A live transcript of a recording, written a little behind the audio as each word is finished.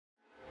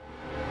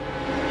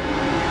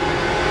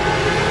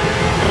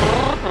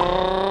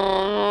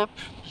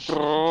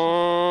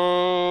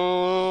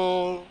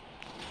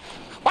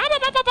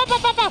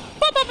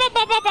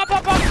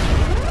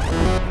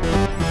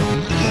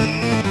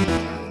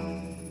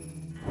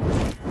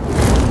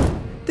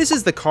This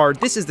is the car,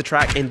 this is the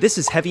track, and this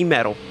is heavy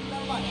metal.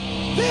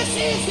 This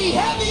is the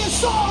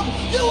heaviest song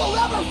you will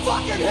ever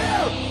fucking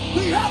hear!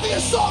 The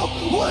heaviest song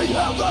we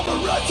have ever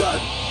written!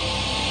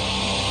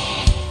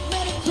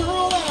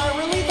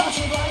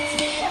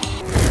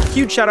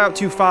 Huge shout out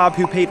to Fob,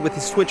 who paid with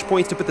his Twitch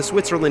points to put the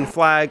Switzerland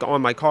flag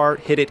on my car.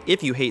 Hit it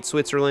if you hate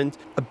Switzerland.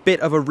 A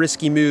bit of a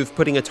risky move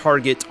putting a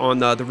target on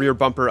the rear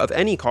bumper of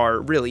any car,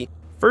 really.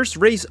 First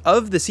race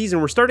of the season,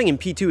 we're starting in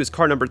P2 as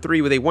car number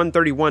 3 with a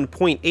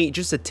 131.8,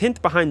 just a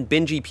 10th behind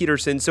Benji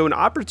Peterson, so an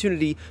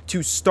opportunity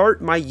to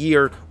start my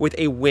year with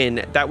a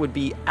win. That would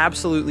be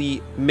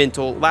absolutely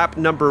mental. Lap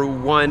number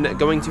 1,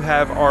 going to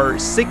have our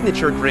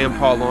signature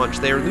Grandpa launch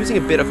there, losing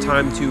a bit of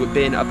time to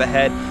Ben up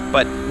ahead,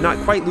 but not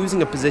quite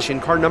losing a position.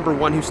 Car number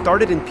 1, who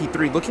started in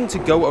P3, looking to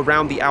go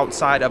around the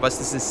outside of us.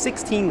 This is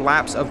 16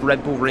 laps of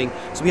Red Bull Ring,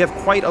 so we have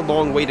quite a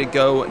long way to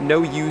go.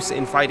 No use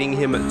in fighting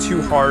him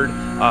too hard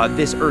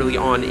this early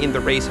on in the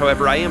race.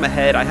 However, I am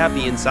ahead, I have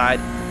the inside,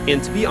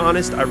 and to be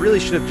honest, I really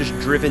should have just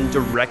driven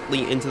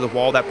directly into the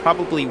wall. That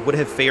probably would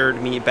have fared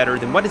me better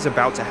than what is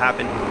about to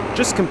happen.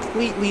 Just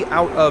completely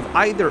out of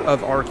either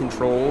of our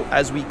control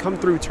as we come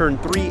through turn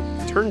 3.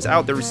 Turns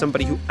out there was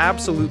somebody who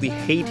absolutely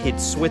hated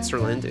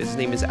Switzerland. His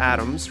name is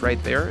Adams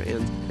right there,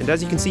 and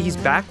as you can see, he's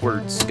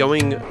backwards,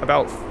 going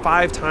about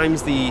 5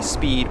 times the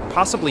speed,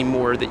 possibly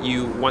more, that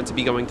you want to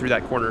be going through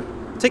that corner.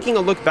 Taking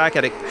a look back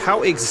at it,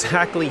 how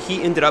exactly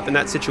he ended up in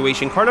that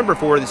situation. Car number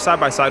 4, the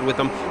side-by-side with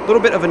him, a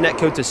little bit of a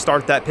netcode to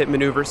start that pit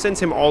maneuver, sends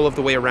him all of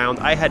the way around.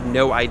 I had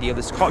no idea.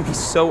 This caught me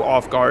so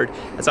off guard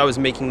as I was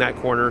making that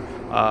corner.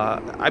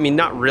 I mean,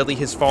 not really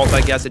his fault,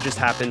 I guess. It just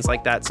happens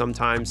like that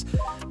sometimes.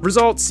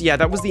 Results, yeah,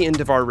 that was the end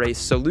of our race.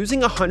 So losing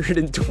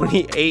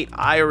 128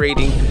 I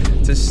rating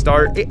to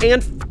start,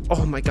 and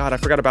oh my god, I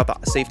forgot about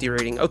the safety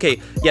rating.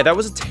 Okay, yeah, that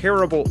was a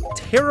terrible,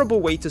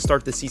 terrible way to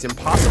start the season.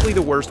 Possibly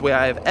the worst way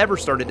I have ever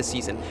started a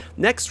season.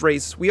 Next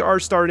race, we are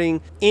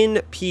starting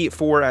in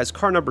P4 as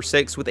car number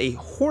 6 with a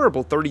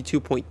horrible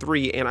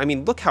 32.3, and I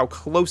mean, look how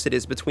close it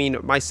is between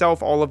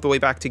myself all of the way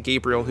back to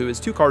Gabriel, who is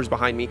 2 cars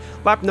behind me.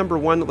 Lap number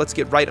 1, let's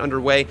get right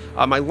underway.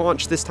 My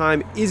launch this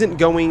time isn't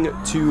going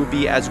to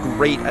be as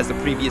great as the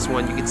previous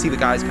one. You can see the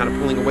guys kind of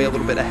pulling away a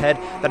little bit ahead.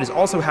 That is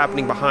also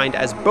happening behind,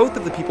 as both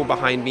of the people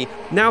behind me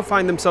now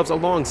find themselves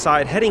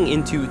alongside heading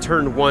into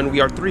turn 1.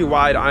 We are 3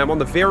 wide. I am on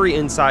the very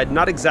inside,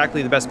 not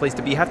exactly the best place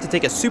to be. Have to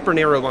take a super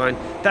narrow line.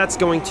 That's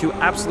going to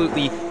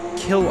absolutely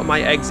kill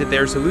my exit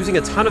there, so losing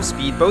a ton of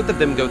speed. Both of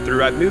them go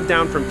through. I've moved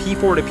down from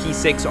P4 to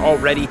P6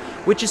 already,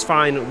 which is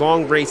fine.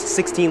 Long race,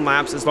 16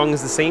 laps, as long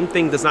as the same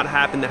thing does not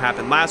happen that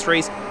happened last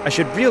race, I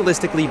should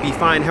realistically be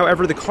fine.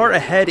 However, the car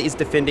ahead is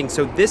defending,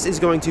 so this is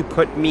going to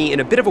put me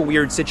in a bit of a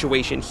weird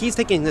situation. He's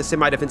taking the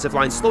semi-defensive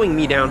line, slowing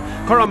me down.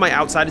 Car on my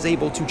outside is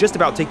able to just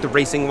about take the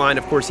racing line.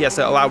 Of course, he has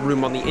to allow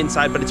room on the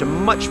inside, but it's a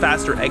much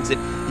faster exit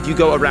if you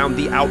go around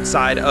the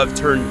outside of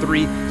turn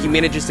 3. He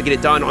manages to get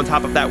it done. On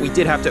top of that, we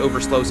did have to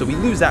overslow, so we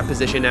lose that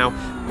position now.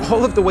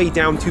 All of the way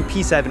down to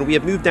P7, we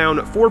have moved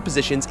down 4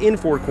 positions in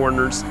 4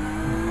 corners.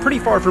 Pretty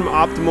far from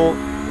optimal,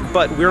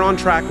 but we're on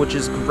track, which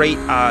is great.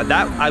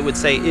 That, I would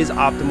say, is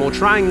optimal.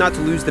 Trying not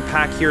to lose the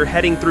pack here,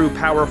 heading through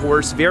Power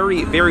Horse.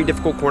 Very, very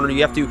difficult corner.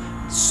 You have to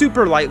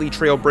super lightly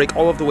trail brake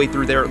all of the way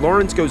through there.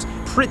 Lawrence goes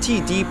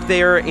pretty deep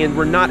there, and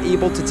we're not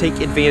able to take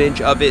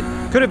advantage of it.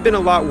 Could have been a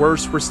lot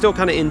worse. We're still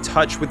kind of in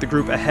touch with the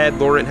group ahead.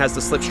 Lauren has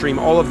the slipstream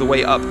all of the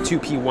way up to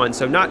P1,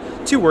 so not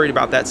too worried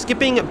about that.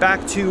 Skipping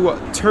back to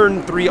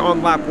turn 3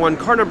 on lap 1,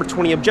 car number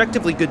 20,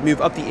 objectively good move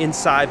up the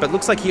inside, but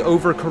looks like he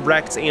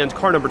overcorrects, and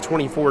car number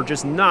 24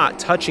 just not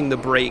touching the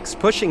brakes,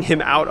 pushing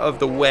him out of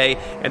the way,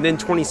 and then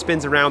 20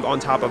 spins around on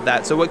top of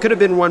that. So what could have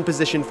been 1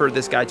 position for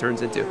this guy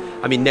turns into,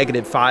 I mean,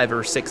 -5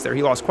 or 6 there.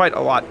 He lost quite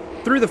a lot.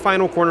 Through the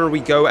final corner we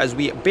go as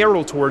we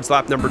barrel towards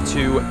lap number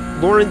 2.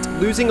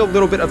 Laurent losing a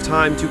little bit of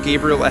time to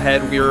Gabriel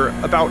ahead. We're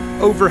about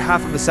over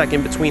half of a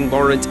second between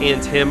Laurent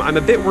and him. I'm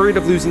a bit worried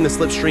of losing the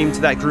slipstream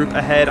to that group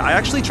ahead. I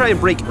actually try and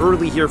brake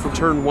early here for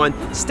turn 1.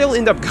 Still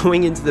end up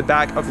going into the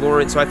back of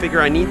Laurent, so I figure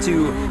I need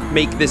to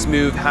make this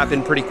move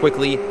happen pretty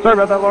quickly. Sorry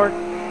about that, Laurent.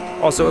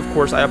 Also, of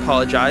course, I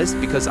apologize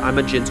because I'm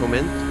a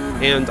gentleman.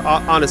 And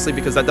honestly,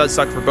 because that does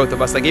suck for both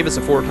of us. That gave us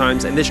a 4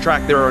 times, and this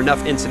track, there are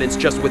enough incidents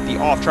just with the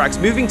off tracks.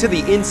 Moving to the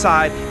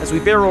inside as we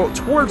barrel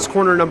towards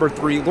corner number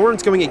 3.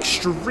 Lawrence going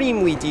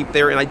extremely deep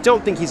there, and I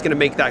don't think he's going to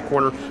make that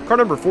corner. Car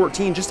number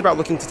 14, just about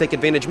looking to take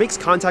advantage, makes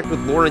contact with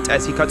Lawrence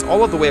as he cuts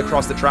all of the way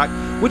across the track,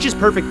 which is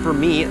perfect for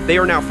me. They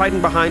are now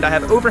fighting behind. I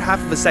have over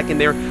half of a second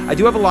there. I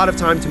do have a lot of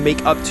time to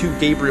make up to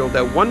Gabriel,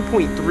 though.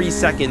 1.3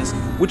 seconds,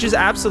 which is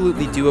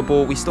absolutely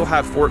doable. We still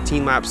have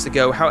 14 laps to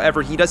go.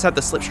 However, he does have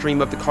the slipstream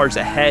of the cars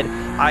ahead.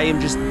 I am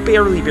just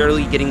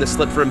barely getting the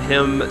slip from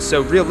him,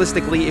 so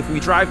realistically, if we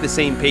drive the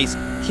same pace,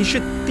 he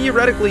should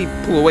theoretically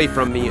pull away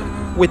from me,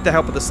 with the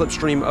help of the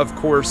slipstream, of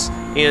course,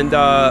 and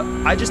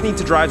I just need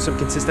to drive some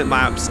consistent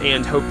laps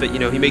and hope that, you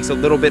know, he makes a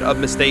little bit of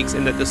mistakes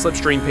and that the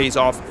slipstream pays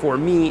off for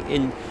me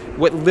in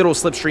what little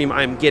slipstream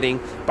I'm getting.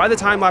 By the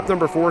time lap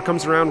number 4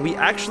 comes around, we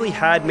actually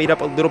had made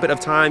up a little bit of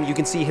time. You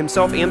can see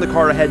himself and the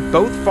car ahead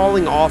both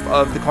falling off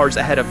of the cars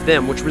ahead of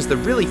them, which was the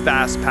really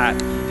fast pack.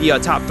 The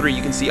top 3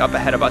 you can see up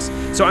ahead of us.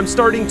 So I'm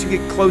starting to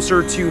get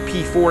closer to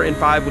P4 and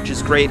 5, which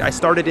is great. I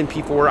started in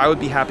P4. I would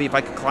be happy if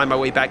I could climb my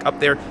way back up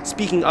there.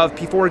 Speaking of,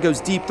 P4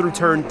 goes deep through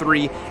turn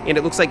 3, and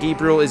it looks like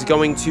Gabriel is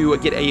going to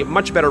get a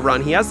much better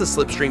run. He has the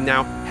slipstream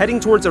now, heading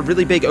towards a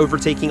really big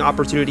overtaking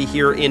opportunity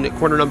here in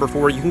corner number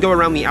 4. You can go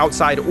around the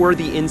outside or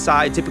the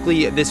inside.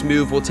 Typically, this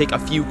move will take a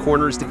few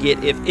corners to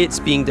get if it's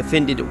being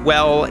defended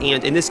well,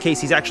 and in this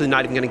case, he's actually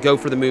not even going to go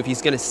for the move.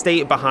 He's going to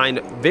stay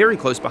behind, very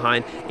close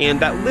behind, and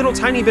that little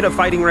tiny bit of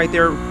fighting right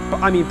there,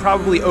 I mean,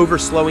 probably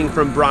overslowing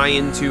from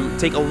Brian to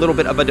take a little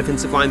bit of a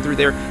defensive line through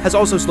there, has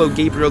also slowed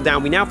Gabriel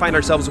down. We now find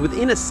ourselves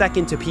within a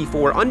second to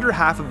P4, under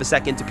half of a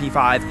second to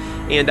P5,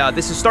 and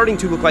this is starting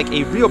to look like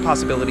a real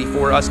possibility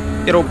for us.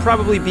 It'll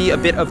probably be a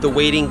bit of the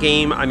waiting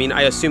game. I mean,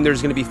 I assume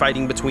there's going to be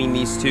fighting between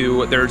these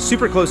two. They're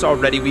super close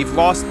already. We've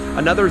lost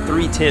another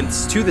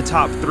 3/10 to the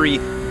top 3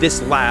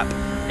 this lap,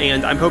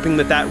 and I'm hoping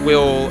that that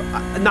will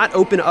not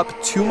open up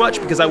too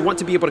much because I want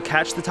to be able to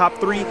catch the top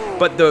 3,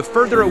 but the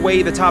further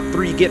away the top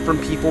 3 get from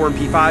P4 and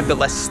P5, the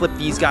less slip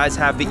these guys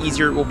have, the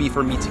easier it will be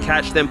for me to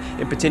catch them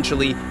and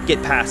potentially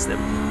get past them.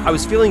 I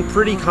was feeling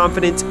pretty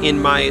confident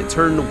in my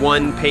turn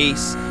 1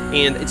 pace,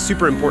 and it's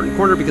super important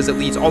corner because it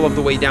leads all of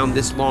the way down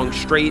this long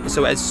straight.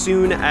 So as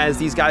soon as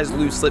these guys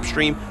lose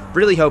slipstream,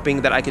 really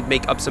hoping that I could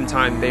make up some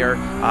time there.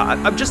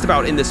 I'm just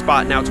about in this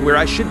spot now to where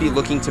I should be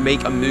looking to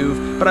make a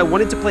move, but I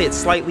wanted to play it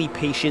slightly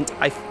patient.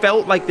 I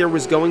felt like there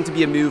was going to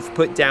be a move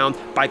put down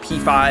by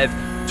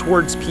P5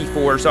 towards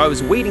P4, so I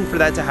was waiting for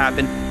that to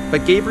happen.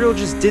 But Gabriel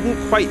just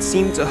didn't quite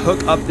seem to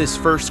hook up this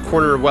first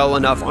corner well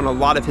enough on a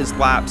lot of his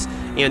laps,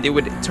 and it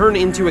would turn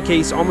into a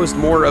case almost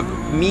more of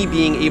me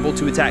being able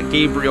to attack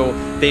Gabriel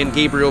than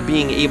Gabriel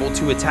being able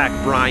to attack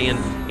Brian.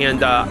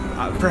 And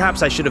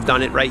perhaps I should have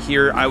done it right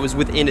here. I was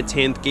within a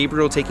 10th.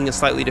 Gabriel taking a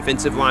slightly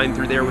defensive line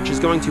through there, which is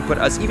going to put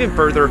us even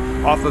further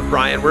off of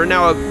Brian. We're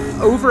now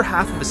over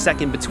half of a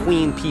second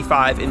between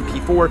P5 and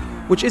P4,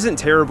 which isn't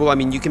terrible. I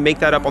mean, you can make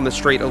that up on the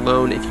straight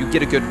alone if you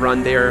get a good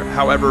run there.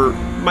 However,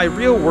 my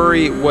real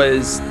worry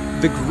was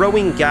the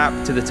growing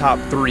gap to the top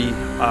 3.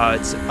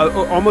 It's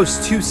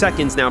almost 2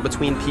 seconds now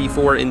between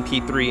P4 and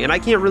P3, and I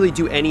can't really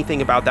do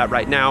anything about that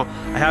right now.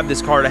 I have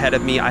this car ahead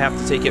of me. I have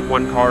to take it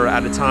one car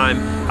at a time.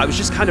 I was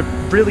just kind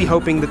of really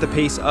hoping that the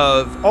pace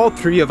of all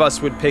 3 of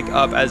us would pick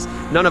up, as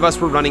none of us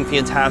were running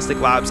fantastic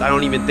laps. I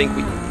don't even think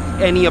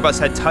any of us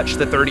had touched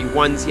the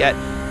 31s yet,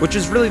 which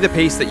is really the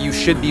pace that you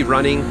should be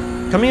running.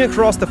 Coming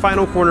across the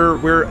final corner,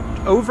 we're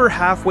over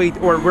halfway,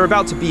 or we're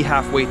about to be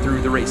halfway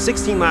through the race.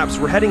 16 laps,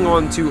 we're heading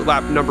on to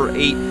lap number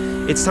 8.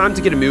 It's time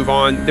to get a move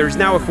on. There's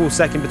now a full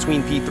second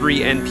between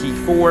P3 and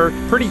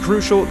P4. Pretty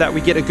crucial that we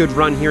get a good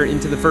run here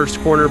into the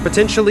first corner.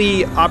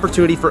 Potentially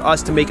opportunity for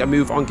us to make a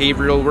move on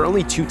Gabriel. We're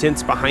only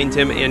 2/10 behind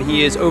him, and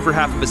he is over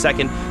half of a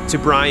second to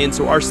Brian,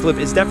 so our slip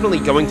is definitely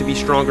going to be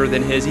stronger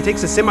than his. He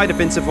takes a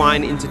semi-defensive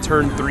line into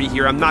turn 3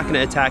 here. I'm not going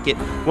to attack it.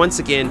 Once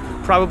again,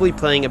 probably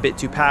playing a bit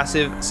too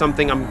passive,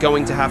 something I'm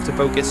going to have to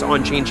focus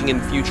on changing in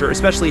the future,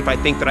 especially if I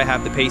think that I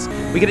have the pace.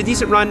 We get a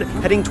decent run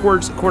heading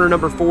towards corner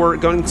number 4,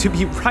 going to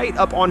be right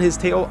up on his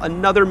tail.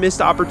 Another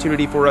missed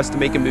opportunity for us to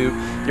make a move.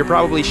 You're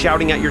probably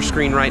shouting at your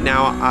screen right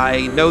now.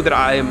 I know that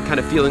I am kind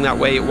of feeling that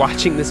way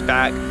watching this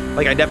back.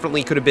 Like, I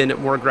definitely could have been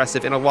more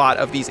aggressive in a lot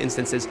of these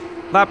instances.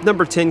 Lap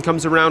number 10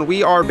 comes around.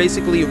 We are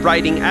basically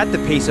riding at the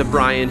pace of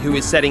Brian, who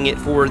is setting it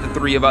for the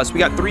 3 of us. We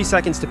got 3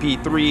 seconds to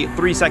P3,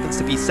 3 seconds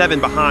to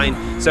P7 behind,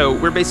 so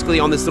we're basically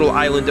on this little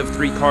island of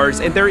 3 cars,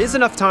 and there is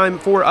enough time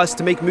for us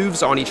to make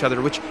moves on each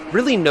other, which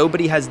really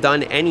nobody has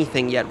done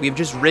anything yet. We've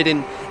just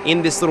ridden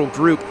in this little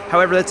group.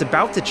 However, that's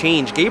about to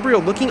change. Gabriel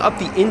looking up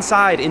the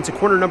inside into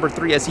corner number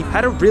 3 as he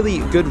had a really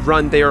good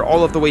run there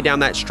all of the way down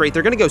that straight.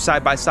 They're going to go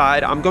side by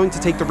side. I'm going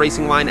to take the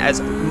racing line as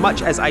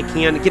much as I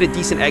can, get a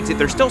decent exit.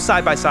 They're still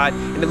side by side,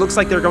 and it looks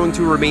like they're going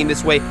to remain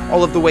this way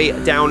all of the way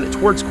down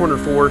towards corner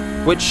 4,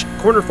 which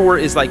corner 4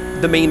 is like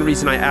the main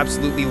reason I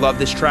absolutely love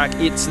this track.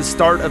 It's the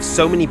start of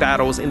so many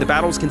battles, and the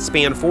battles can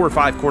span 4 or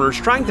 5 corners.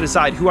 Trying to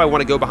decide who I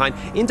want to go behind,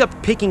 end up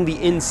picking the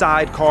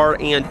inside car,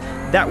 and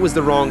that was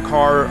the wrong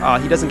car.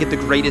 He doesn't get the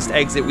greatest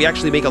exit. We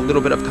actually make a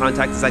little bit of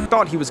contact as I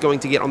thought he was going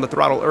to get on the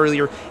throttle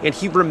earlier, and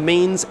he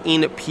remains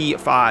in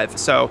P5.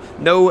 So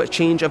no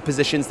change of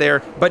positions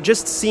there, but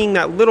just seeing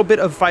that little bit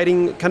of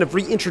fighting kind of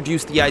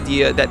reintroduced the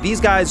idea that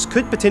these guys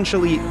could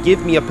potentially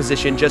give me a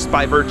position just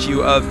by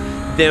virtue of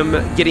them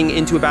getting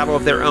into a battle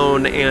of their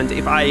own, and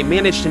if I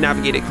manage to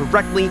navigate it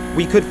correctly,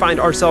 we could find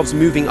ourselves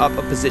moving up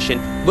a position.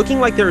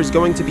 Looking like there is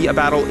going to be a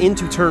battle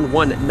into turn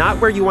 1,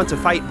 not where you want to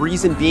fight.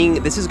 Reason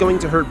being, this is going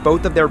to hurt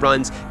both of their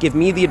runs, give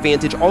me the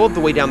advantage all of the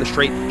way down the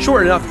straight.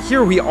 Sure enough,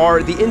 here we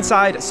are. The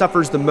inside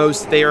suffers the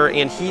most there,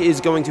 and he is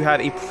going to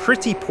have a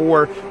pretty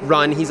poor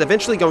run. He's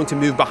eventually going to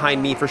move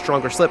behind me for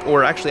stronger slip,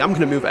 or actually I'm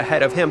going to move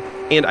ahead of him.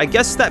 And I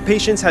guess that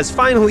patience has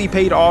finally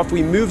paid off.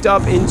 We moved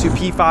up into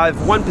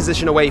P5, one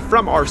position away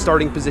from our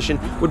starting position.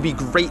 Would be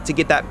great to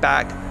get that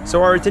back.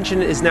 So our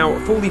attention is now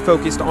fully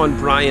focused on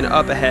Brian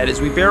up ahead.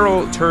 As we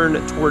barrel turn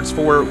towards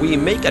 4, we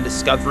make a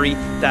discovery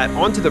that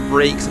onto the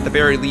brakes, at the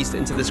very least,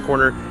 into this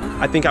corner.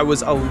 I think I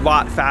was a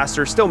lot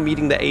faster, still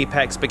meeting the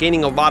apex, but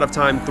gaining a lot of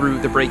time through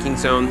the braking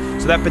zone.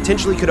 So that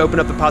potentially could open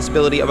up the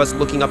possibility of us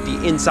looking up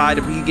the inside.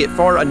 If we could get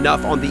far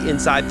enough on the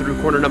inside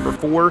through corner number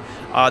 4,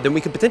 then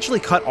we could potentially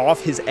cut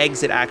off his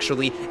exit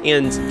actually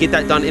and get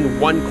that done in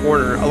one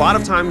corner. A lot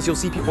of times you'll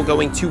see people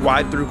going too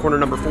wide through corner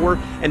number 4,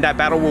 and that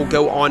battle will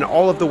go on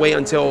all of the way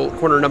until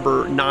corner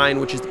number 9,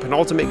 which is the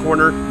penultimate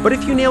corner. But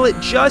if you nail it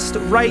just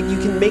right, you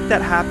can make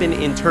that happen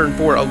in turn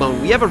 4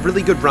 alone. We have a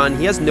really good run.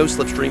 He has no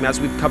slipstream, as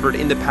we've covered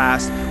in the past.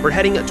 We're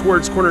heading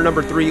towards corner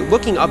number 3,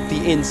 looking up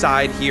the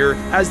inside here.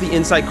 As the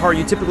inside car,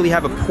 you typically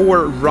have a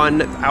poor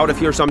run out of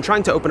here, so I'm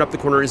trying to open up the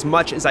corner as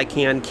much as I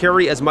can,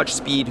 carry as much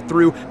speed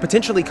through,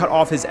 potentially cut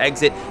off his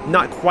exit.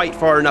 Not quite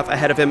far enough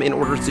ahead of him in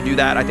order to do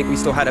that. I think we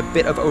still had a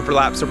bit of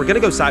overlap, so we're going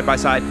to go side by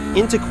side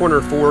into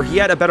corner 4. He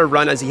had a better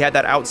run as he had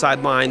that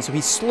outside line, so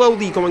he's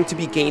slowly going to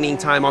be gaining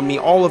time on me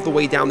all of the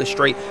way down the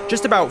straight,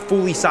 just about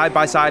fully side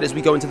by side as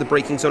we go into the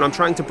braking zone. I'm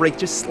trying to brake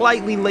just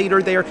slightly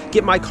later there,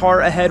 get my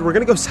car ahead. We're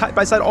going to go side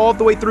by side all of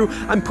the way through.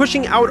 I'm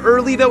pushing out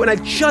early though, and I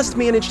just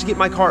managed to get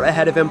my car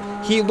ahead of him.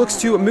 He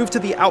looks to move to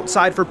the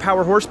outside for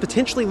Power Horse,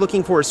 potentially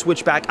looking for a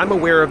switchback. I'm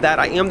aware of that.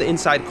 I am the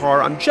inside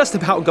car. I'm just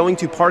about going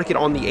to park it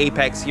on the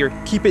apex here,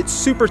 keep it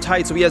super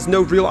tight so he has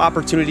no real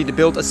opportunity to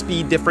build a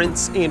speed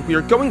difference, and we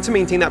are going to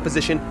maintain that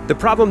position. The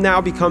problem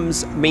now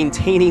becomes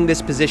maintaining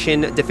this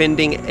position,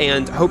 defending,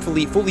 and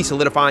hopefully fully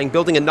solidifying,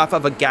 building enough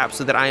of a gap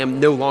so that I am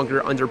no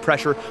longer under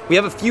pressure. We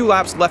have a few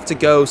laps left to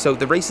go, so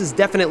the race is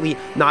definitely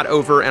not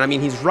over, and I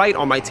mean, he's right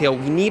on my tail.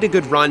 We need a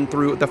good run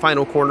through the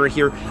final corner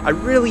here. I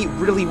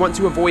really want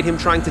to avoid him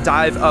trying to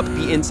dive up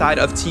the inside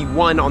of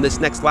T1 on this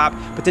next lap,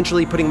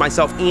 potentially putting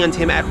myself and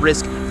him at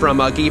risk from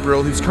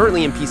Gabriel, who's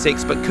currently in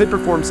P6, but could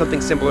perform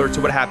something similar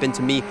to what happened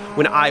to me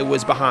when I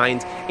was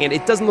behind. And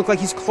it doesn't look like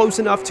he's close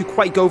enough to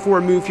quite go for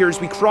a move here as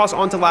we cross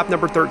onto lap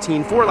number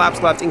 13, 4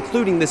 laps left,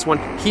 including this one.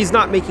 He's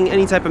not making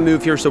any type of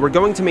move here, so we're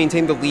going to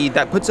maintain the lead.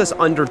 That puts us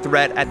under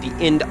threat at the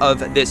end of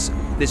this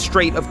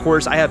straight. Of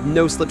course, I have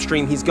no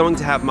slipstream. He's going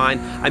to have mine.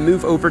 I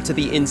move over to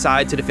the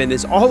inside to defend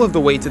this all of the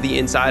way to the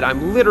inside.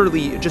 I'm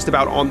literally just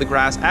about on the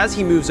grass as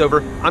he moves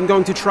over. I'm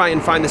going to try and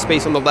find the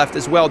space on the left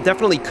as well.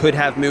 Definitely could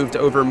have moved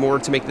over more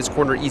to make this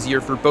corner easier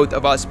for both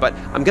of us, but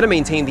I'm going to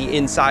maintain the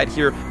inside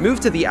here. Move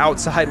to the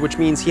outside, which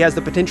means he has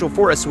the potential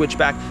for a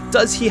switchback.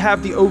 Does he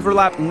have the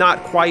overlap?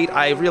 Not quite.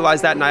 I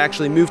realized that, and I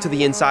actually moved to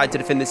the inside to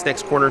defend this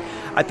next corner.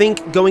 I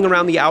think going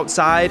around the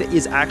outside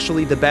is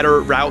actually the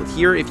better route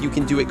here if you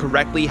can do it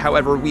correctly.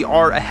 However, we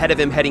are ahead of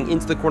him heading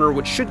into the corner,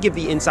 which should give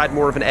the inside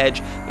more of an edge,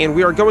 and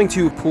we are going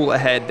to pull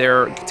ahead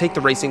there, take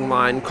the racing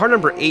line. Car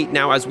number 8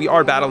 now, as we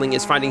are battling,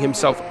 is finding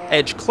himself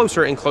edge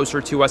closer and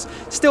closer to us.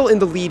 Still in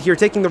the lead here,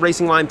 taking the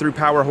racing line through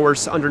Power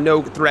Horse, under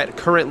no threat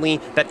currently.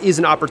 That is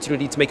an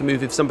opportunity to make a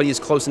move if somebody is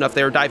close enough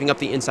there. Diving up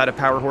the inside of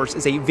Power Horse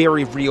is a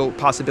very real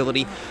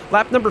possibility.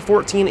 Lap number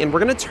 14, and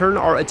we're going to turn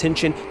our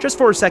attention just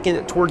for a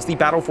second towards the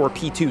battle for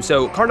P2.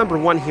 So car number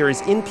 1 here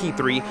is in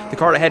P3. The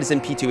car ahead is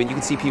in P2, and you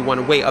can see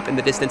P1 way up in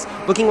the distance.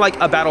 Looking like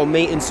a battle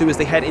may ensue as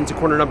they head into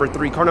corner number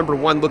 3. Car number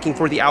 1 looking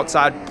for the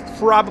outside,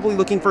 probably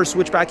looking for a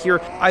switchback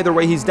here. Either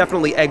way, he's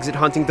definitely exit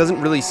hunting.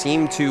 Doesn't really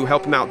seem to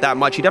help him out that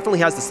much. He definitely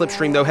has the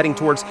slipstream though, heading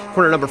towards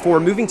corner number 4,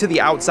 moving to the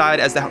outside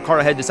as the car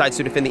ahead decides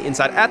to defend the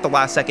inside at the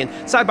last second.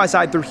 Side by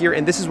side through here,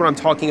 and this is what I'm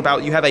talking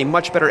about. You have a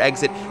much better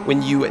exit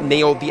when you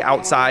nail the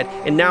outside,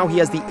 and now he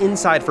has the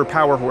inside for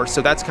Power Horse,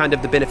 so that's kind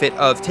of the benefit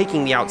of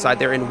taking the outside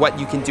there and what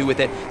you can do with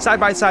it. Side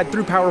by side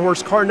through Power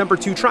Horse, car number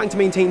 2 trying to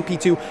maintain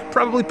P2,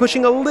 probably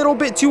pushing a little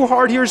bit too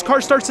hard here. His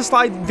car starts to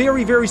slide,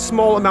 very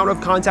small amount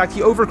of contact.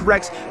 He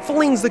overcorrects,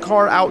 flings the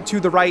car out to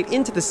the right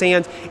into the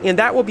sand, and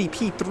that will be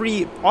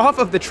P3 off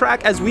of the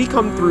track as we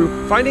come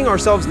through, finding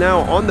ourselves now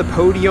on the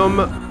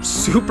podium.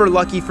 Super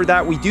lucky for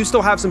that. We do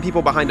still have some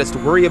people behind us to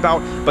worry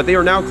about, but they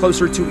are now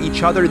closer to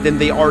each other than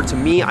they are to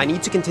me. I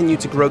need to continue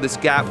to grow this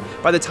gap.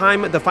 By the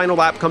time the final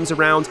lap comes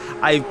around,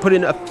 I've put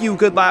in a few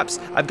good laps.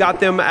 I've got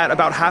them at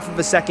about half of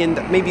a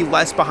second, maybe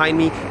less behind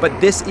me, but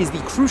this is the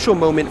crucial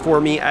moment for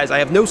me as I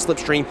have no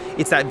slipstream.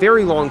 It's that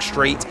very long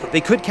straight.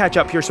 They could catch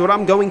up here, so what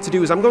I'm going to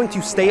do is I'm going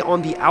to stay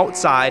on the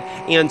outside,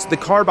 and the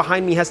car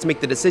behind me has to make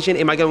the decision.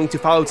 Am I going to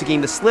follow to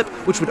gain the slip,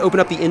 which would open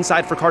up the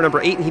inside for car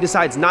number 8, and he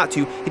decides not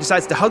to. He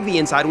decides to hug the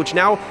inside, outside, which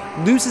now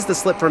loses the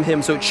slip from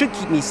him, so it should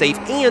keep me safe,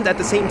 and at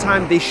the same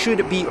time, they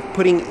should be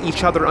putting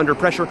each other under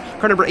pressure.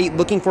 Car number 8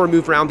 looking for a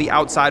move around the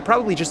outside,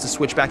 probably just a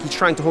switchback. He's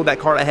trying to hold that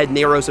car ahead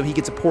narrow so he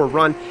gets a poor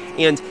run,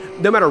 and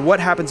no matter what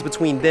happens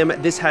between them,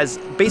 this has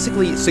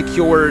basically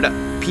secured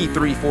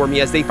P3 for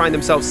me as they find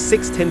themselves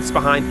 6/10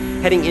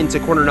 behind heading into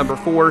corner number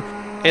 4.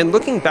 And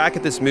looking back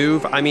at this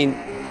move, I mean,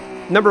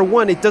 number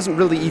one, it doesn't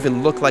really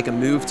even look like a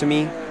move to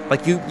me.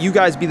 Like, you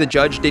guys be the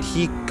judge. Did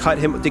he cut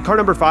him? Did car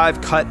number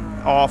 5 cut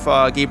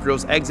off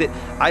Gabriel's exit?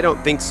 I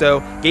don't think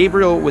so.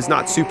 Gabriel was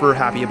not super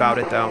happy about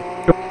it, though.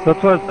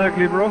 That was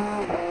ugly, bro.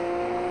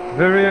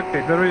 Very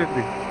ugly, very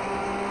ugly.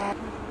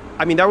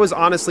 I mean, that was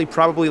honestly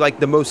probably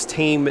like the most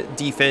tame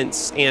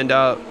defense and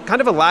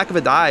kind of a lack of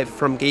a dive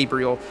from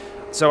Gabriel.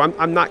 So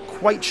I'm not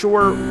quite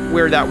sure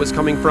where that was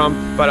coming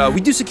from, but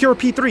we do secure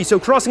P3. So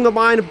crossing the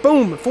line,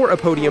 boom, for a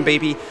podium,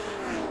 baby.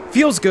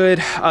 Feels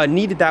good.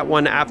 Needed that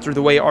one after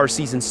the way our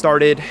season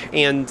started.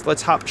 And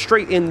let's hop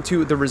straight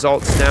into the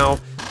results now.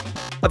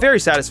 A very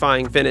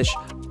satisfying finish.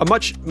 A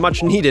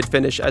much needed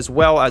finish, as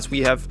well as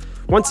we have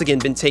once again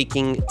been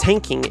tanking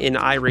in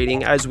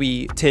iRating, as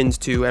we tend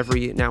to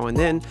every now and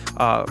then,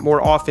 more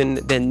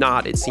often than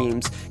not, it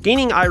seems.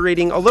 Gaining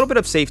iRating, a little bit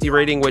of safety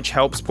rating, which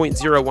helps.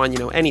 0.01, you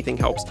know, anything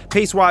helps.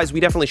 Pace-wise,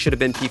 we definitely should have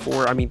been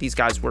P4. I mean, these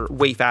guys were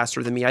way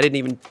faster than me. I didn't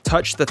even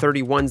touch the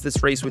 31s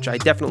this race, which I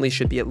definitely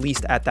should be at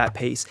least at that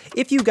pace.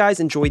 If you guys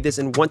enjoyed this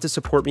and want to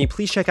support me,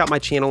 please check out my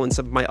channel and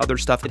some of my other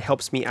stuff. It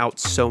helps me out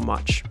so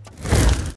much.